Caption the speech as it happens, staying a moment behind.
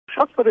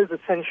ShotSpotter is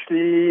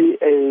essentially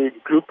a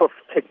group of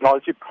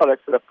technology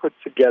products that are put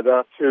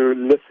together to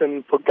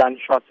listen for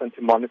gunshots and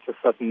to monitor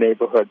certain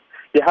neighborhoods.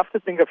 You have to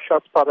think of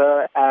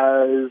ShotSpotter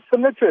as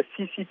similar to a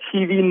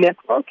CCTV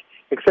network,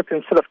 except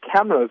instead of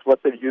cameras, what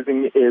they're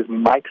using is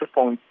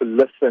microphones to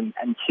listen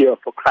and hear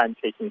for crime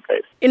taking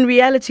place. In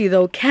reality,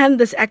 though, can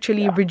this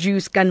actually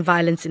reduce gun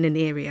violence in an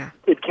area?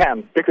 It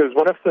can, because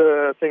one of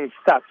the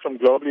stats from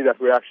globally that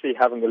we're actually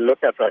having a look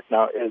at right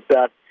now is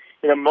that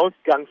most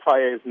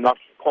gunfire is not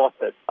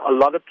reported. A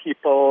lot of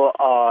people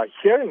are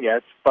hearing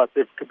it, but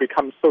they've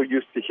become so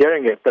used to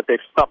hearing it that they've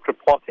stopped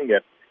reporting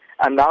it.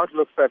 And now it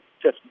looks like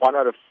just 1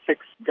 out of 6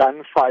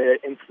 gunfire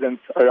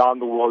incidents around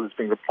the world is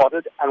being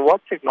reported. And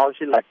what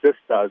technology like this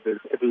does is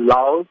it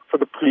allows for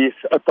the police,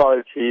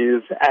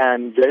 authorities,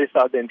 and various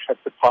other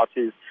interested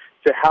parties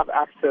to have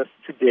access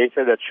to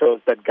data that shows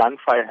that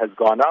gunfire has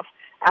gone off.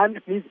 And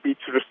it needs to be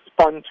to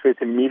respond to it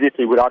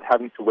immediately without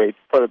having to wait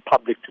for the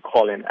public to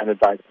call in and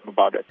advise them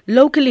about it.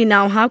 Locally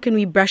now, how can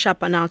we brush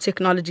up on our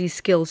technology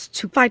skills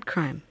to fight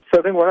crime? So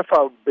I think one of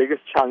our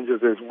biggest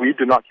challenges is we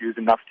do not use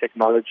enough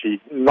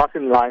technology, not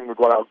in line with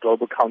what our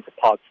global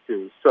counterparts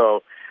do.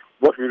 So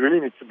what we really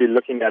need to be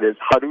looking at is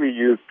how do we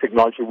use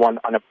technology, one,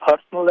 on a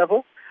personal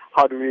level?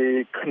 How do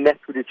we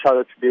connect with each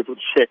other to be able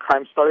to share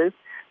crime stories?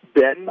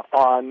 Then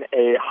on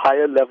a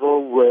higher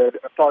level with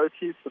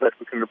authorities so that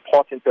we can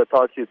report into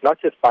authorities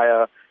not just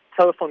via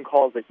telephone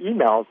calls or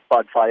emails,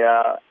 but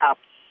via apps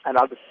and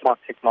other smart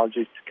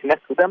technologies to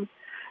connect with them.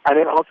 And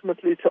then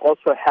ultimately to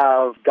also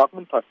have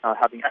government personnel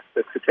having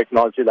access to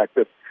technology like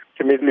this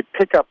to immediately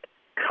pick up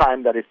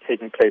crime that is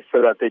taking place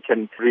so that they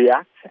can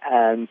react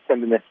and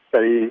send the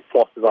necessary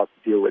forces out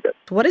to deal with it.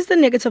 What is the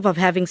negative of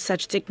having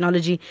such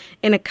technology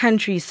in a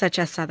country such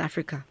as South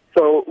Africa?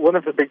 So one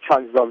of the big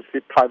challenges is obviously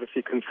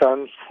privacy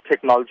concerns.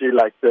 Technology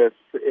like this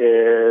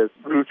is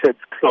rooted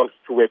close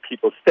to where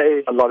people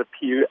stay, a lot of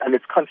people, and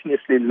it's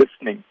continuously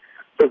listening.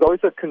 So there's always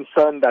a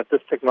concern that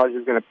this technology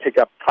is going to pick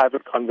up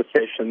private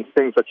conversations,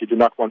 things that you do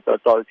not want the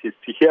authorities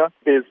to hear.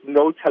 There's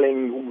no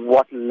telling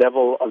what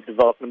level of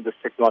development this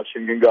technology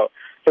can go.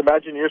 So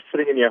imagine you're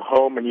sitting in your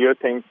home and you're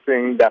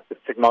thinking that this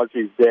technology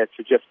is there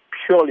to just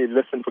purely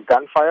listen for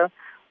gunfire,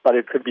 but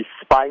it could be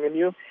spying on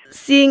you.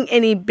 Seeing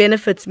any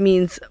benefits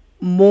means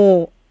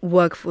more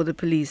work for the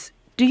police.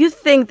 Do you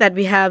think that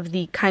we have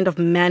the kind of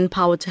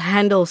manpower to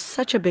handle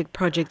such a big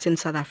project in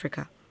South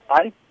Africa?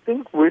 I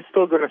think we're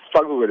still going to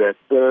struggle with it.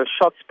 The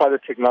ShotSpotter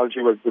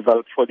technology was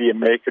developed for the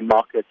American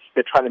markets.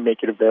 They're trying to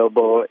make it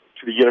available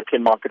to the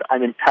European market.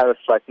 I'm in Paris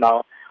right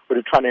now.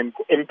 We're trying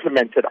to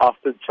implement it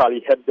after the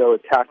Charlie Hebdo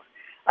attacks.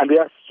 And they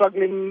are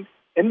struggling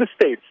in the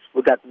States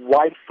with that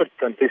wide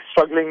footprint. They're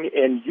struggling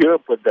in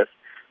Europe with this.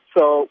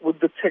 So with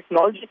the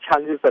technology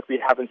challenges that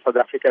we have in South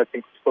Africa, I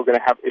think we're still going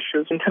to have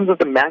issues in terms of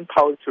the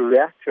manpower to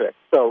react to it.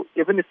 So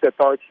even if the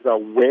authorities are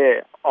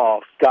aware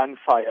of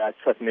gunfire at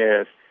certain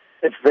areas,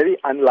 it's very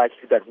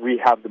unlikely that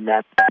we have the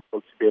manpower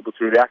to be able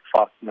to react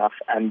fast enough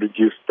and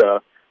reduce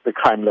the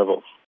crime levels.